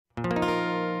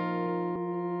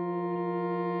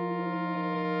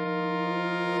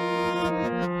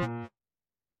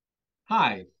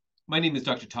Hi, my name is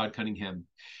Dr. Todd Cunningham,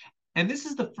 and this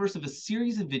is the first of a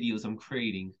series of videos I'm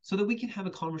creating so that we can have a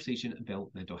conversation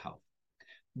about mental health.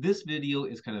 This video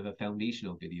is kind of a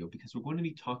foundational video because we're going to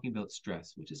be talking about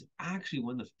stress, which is actually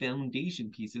one of the foundation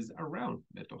pieces around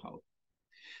mental health.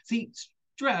 See,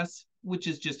 stress, which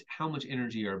is just how much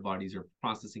energy our bodies are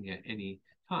processing at any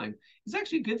time, is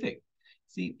actually a good thing.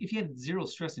 See, if you had zero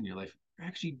stress in your life, you're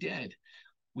actually dead.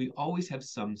 We always have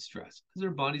some stress because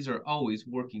our bodies are always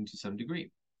working to some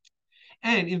degree.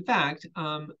 And in fact,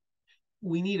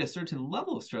 we need a certain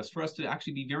level of stress for us to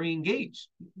actually be very engaged.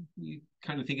 You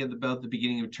kind of think about the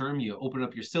beginning of a term, you open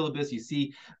up your syllabus, you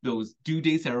see those due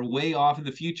dates that are way off in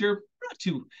the future. We're not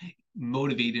too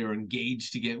motivated or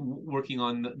engaged to get working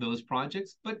on those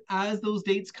projects. But as those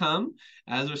dates come,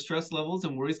 as our stress levels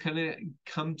and worries kind of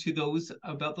come to those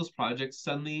about those projects,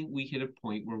 suddenly we hit a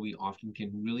point where we often can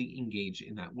really engage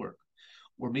in that work.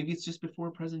 Or maybe it's just before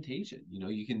a presentation.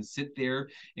 You can sit there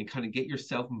and kind of get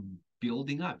yourself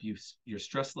building up. Your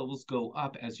stress levels go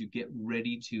up as you get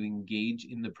ready to engage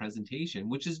in the presentation,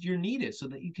 which is you're needed so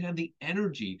that you can have the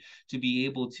energy to be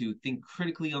able to think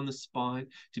critically on the spot,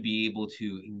 to be able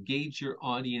to engage your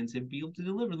audience and be able to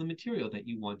deliver the material that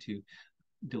you want to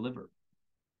deliver.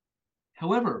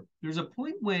 However, there's a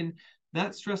point when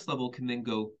that stress level can then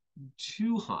go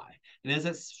too high. And as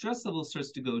that stress level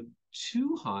starts to go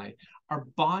too high, our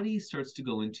body starts to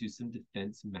go into some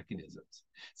defense mechanisms.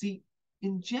 See,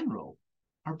 in general,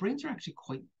 our brains are actually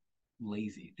quite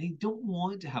lazy. They don't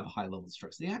want to have a high level of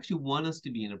stress. They actually want us to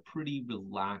be in a pretty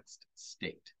relaxed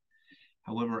state.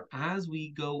 However, as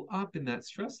we go up in that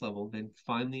stress level, then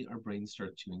finally our brains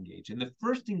start to engage. And the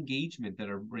first engagement that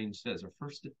our brain does, our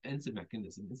first defensive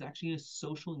mechanism, is actually a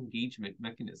social engagement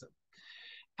mechanism.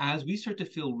 As we start to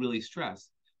feel really stressed,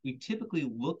 we typically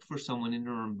look for someone in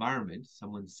our environment,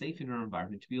 someone safe in our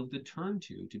environment to be able to turn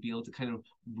to be able to kind of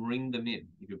bring them in,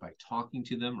 either by talking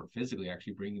to them or physically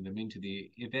actually bringing them into the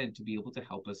event to be able to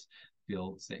help us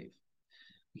feel safe.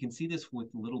 We can see this with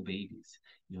little babies.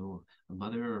 A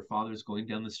mother or father is going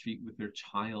down the street with their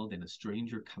child and a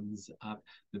stranger comes up.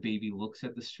 The baby looks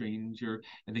at the stranger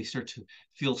and they start to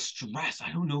feel stress.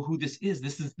 I don't know who this is.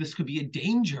 This could be a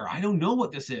danger. I don't know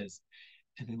what this is.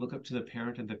 And they look up to the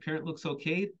parent and the parent looks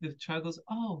okay. The child goes,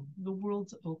 oh, the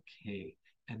world's okay.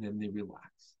 And then they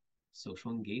relax.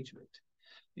 Social engagement.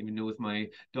 Even though with my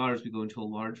daughters, we go into a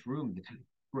large room, they kind of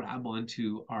grab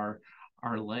onto our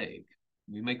leg.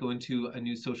 We might go into a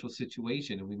new social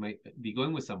situation and we might be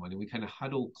going with someone and we kind of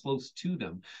huddle close to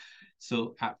them.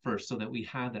 So at first, so that we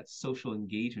have that social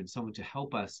engagement, someone to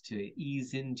help us to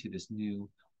ease into this new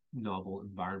novel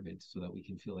environment so that we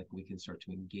can feel like we can start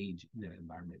to engage in that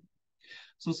environment.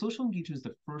 So social engagement is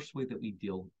the first way that we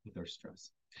deal with our stress.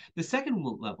 The second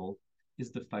level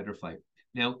is the fight or flight.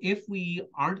 Now, if we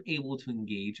aren't able to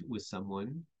engage with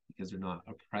someone because they're not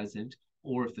present,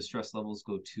 or if the stress levels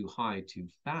go too high too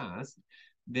fast,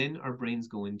 then our brains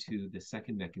go into the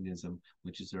second mechanism,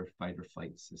 which is our fight or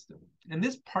flight system. And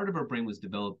this part of our brain was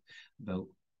developed about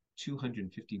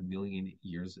 250 million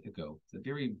years ago. It's a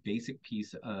very basic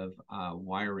piece of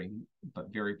wiring,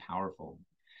 but very powerful.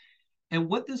 And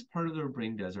what this part of our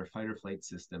brain does, our fight or flight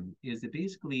system, is it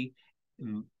basically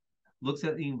looks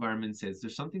at the environment and says,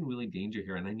 there's something really dangerous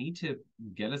here, and I need to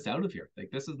get us out of here.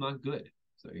 Like, this is not good.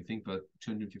 So you think about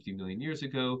 250 million years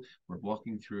ago, we're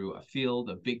walking through a field,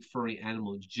 a big furry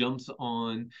animal jumps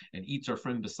on and eats our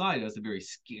friend beside us, a very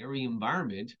scary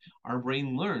environment. Our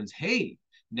brain learns, hey,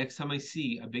 next time I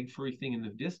see a big furry thing in the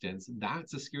distance,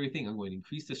 that's a scary thing. I'm going to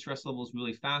increase the stress levels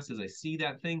really fast as I see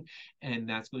that thing, and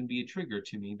that's going to be a trigger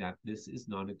to me that this is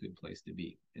not a good place to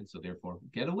be. And so therefore,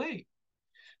 get away.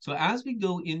 So as we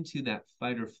go into that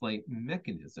fight or flight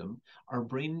mechanism, our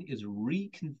brain is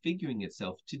reconfiguring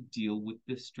itself to deal with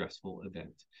this stressful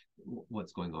event,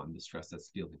 what's going on, the stress that's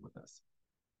dealing with us.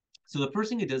 So the first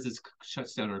thing it does is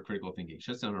shuts down our critical thinking,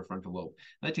 shuts down our frontal lobe.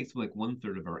 That takes like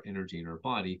 1/3 of our energy in our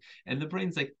body. And the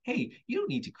brain's like, hey, you don't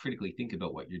need to critically think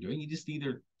about what you're doing. You just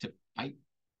either to fight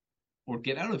or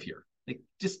get out of here. Like,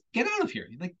 just get out of here.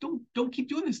 Like, don't keep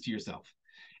doing this to yourself.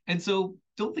 And so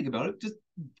don't think about it. Just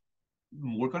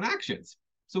work on actions.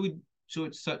 So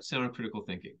it shuts down our critical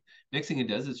thinking. Next thing it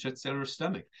does is shuts down our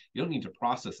stomach. You don't need to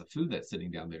process the food that's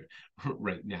sitting down there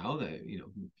right now.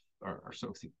 Our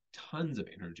stomachs take tons of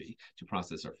energy to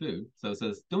process our food. So it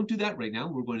says, don't do that right now.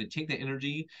 We're going to take the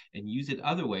energy and use it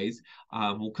other ways.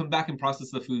 We'll come back and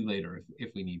process the food later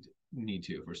if we need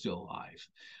to, if we're still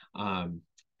alive.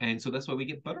 And so that's why we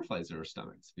get butterflies in our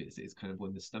stomachs. It's kind of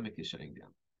when the stomach is shutting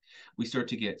down. We start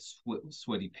to get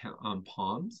sweaty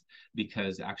palms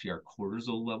because actually our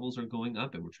cortisol levels are going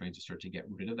up, and we're trying to start to get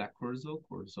rid of that cortisol.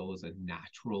 Cortisol is a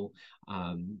natural,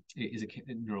 is a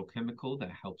neurochemical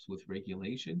that helps with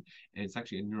regulation, and it's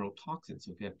actually a neurotoxin.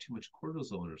 So if we have too much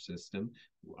cortisol in our system,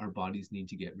 our bodies need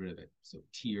to get rid of it. So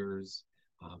tears,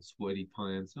 sweaty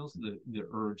palms, and also the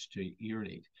urge to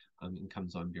urinate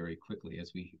comes on very quickly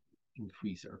as we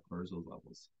increase our cortisol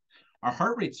levels. Our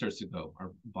heart rate starts to go.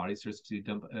 Our body starts to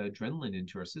dump adrenaline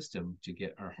into our system to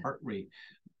get our heart rate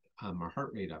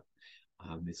up.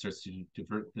 It starts to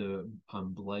divert the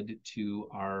blood to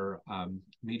our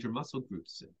major muscle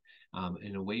groups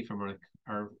and away from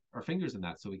our fingers and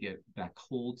that. So we get that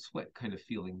cold sweat kind of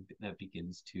feeling that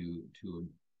begins to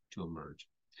emerge.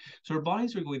 So our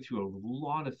bodies are going through a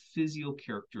lot of physio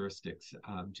characteristics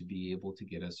to be able to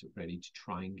get us ready to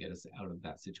try and get us out of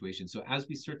that situation. So as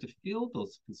we start to feel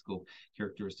those physical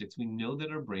characteristics, we know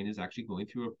that our brain is actually going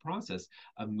through a process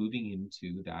of moving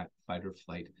into that fight or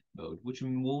flight mode, which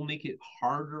will make it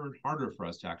harder and harder for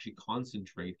us to actually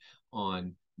concentrate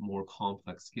on more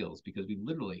complex skills because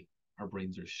our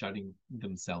brains are shutting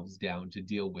themselves down to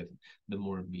deal with the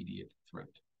more immediate threat.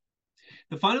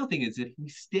 The final thing is if we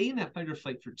stay in that fight or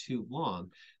flight for too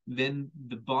long, then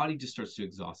the body just starts to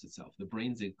exhaust itself. The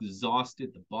brain's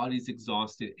exhausted, the body's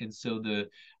exhausted, and so the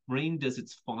brain does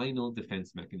its final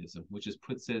defense mechanism, which is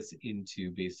puts us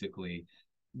into basically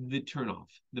the turn off,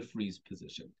 the freeze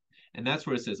position. And that's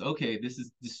where it says, okay, this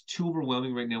is too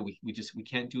overwhelming right now. We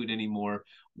can't do it anymore.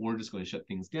 We're just going to shut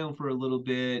things down for a little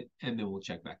bit, and then we'll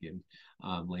check back in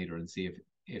later and see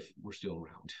if we're still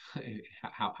around.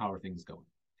 How are things going?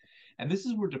 And this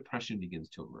is where depression begins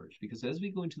to emerge because as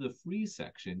we go into the freeze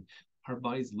section, our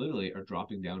bodies literally are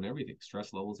dropping down everything.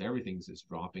 Stress levels, everything's just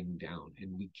dropping down,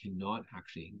 and we cannot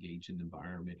actually engage in the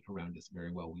environment around us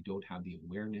very well. We don't have the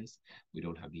awareness, we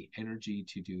don't have the energy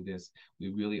to do this. We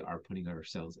really are putting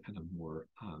ourselves in a more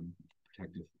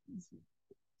protective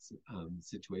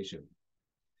situation.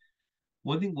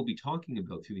 One thing we'll be talking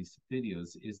about through these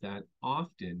videos is that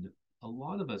often a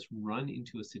lot of us run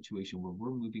into a situation where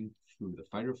we're moving through the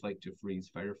fight or flight to freeze,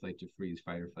 fight or flight to freeze,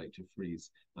 fight or flight to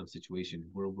freeze situation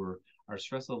where our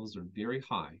stress levels are very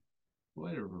high for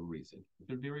whatever reason. If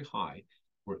they're very high,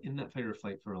 we're in that fight or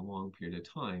flight for a long period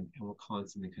of time, and we're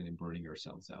constantly kind of burning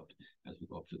ourselves out as we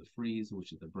go up to the freeze,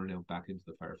 which is the burnout, back into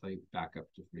the fight or flight, back up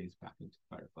to freeze, back into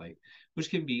the fight or flight,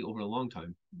 which can be over a long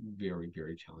time very,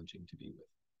 very challenging to be with.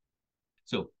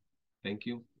 So thank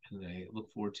you, and I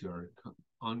look forward to our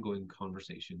ongoing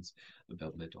conversations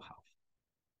about mental health.